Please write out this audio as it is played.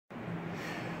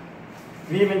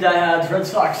Good evening, diehards. Red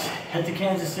Sox head to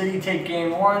Kansas City, take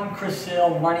game one. Chris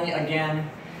Sale, money again.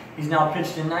 He's now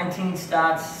pitched in 19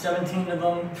 starts, 17 of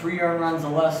them, 3 earned runs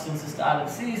or less since the start of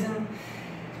the season.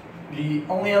 The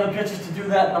only other pitchers to do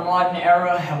that in the modern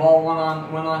era have all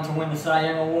went on to win the Cy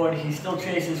Young Award. He still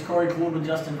chases Corey Kluber,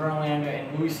 Justin Verlander,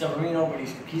 and Luis Severino, but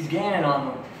he's gaining on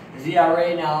them. His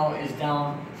ERA now is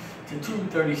down to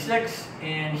 2.36,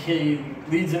 and he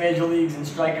leads the major leagues in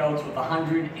strikeouts with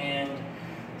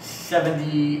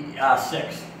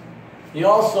 176. He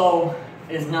also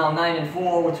is now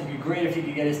 9-4, which would be great if he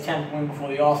could get his 10th win before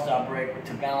the All-Star break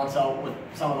to balance out what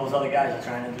some of those other guys are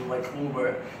trying to do, like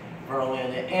Kluber,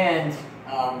 Verlander, and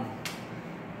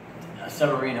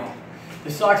Severino. The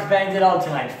Sox banged it out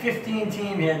tonight. 15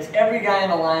 team hits. Every guy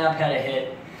in the lineup had a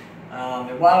hit.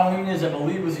 Eduardo Nunez, I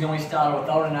believe, was the only starter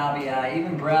without an RBI.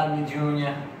 Even Bradley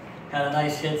Jr. had a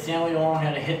nice hit. Stanley Leone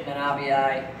had a hit and an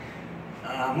RBI.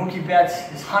 Mookie Betts,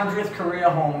 his 100th career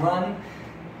home run,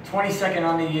 22nd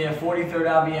on the year, 43rd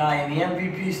RBI, and the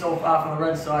MVP so far for the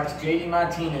Red Sox, JD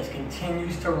Martinez,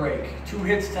 continues to rake. 2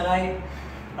 hits tonight,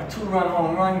 a 2-run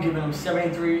home run, giving him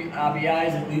 73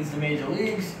 RBIs. It leads the major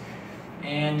leagues.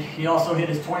 And he also hit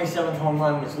his 27th home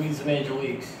run, which leads the major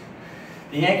leagues.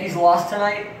 The Yankees lost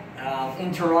tonight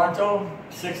in Toronto,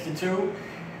 6-2.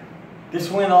 This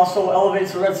win also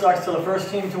elevates the Red Sox to the first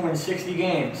team to win 60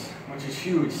 games, which is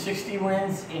huge. 60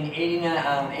 wins in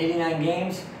 89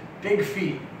 games, big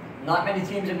feat. Not many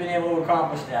teams have been able to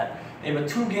accomplish that. They have a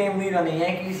 2-game lead on the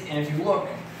Yankees, and if you look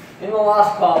in the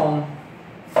last column,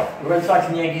 the Red Sox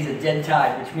and Yankees are dead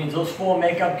tied, which means those 4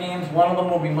 makeup games, one of them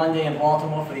will be Monday in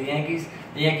Baltimore for the Yankees.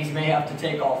 The Yankees may have to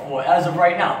take all 4. As of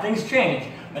right now, things change,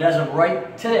 but as of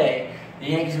right today,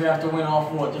 the Yankees would have to win all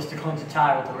 4 just to clinch a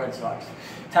tie with the Red Sox.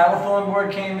 Tyler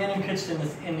Thornburg came in and pitched in the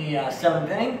 7th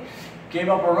inning. Gave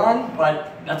up a run,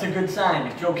 but that's a good sign.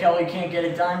 If Joe Kelly can't get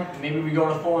it done, maybe we go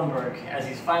to Thornburg, as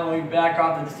he's finally back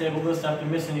off the disabled list after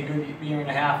missing a good year and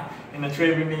a half in the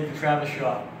trade we made to Travis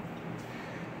Shaw.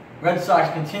 Red Sox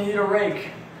continue to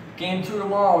rake. Game 2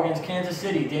 tomorrow against Kansas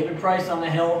City. David Price on the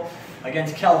hill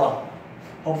against Keller.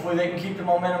 Hopefully they can keep the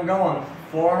momentum going.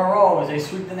 4 in a row as they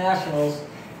sweep the Nationals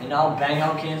and now bang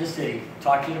out Kansas City.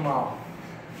 Talk to you tomorrow.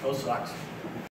 Go Sox.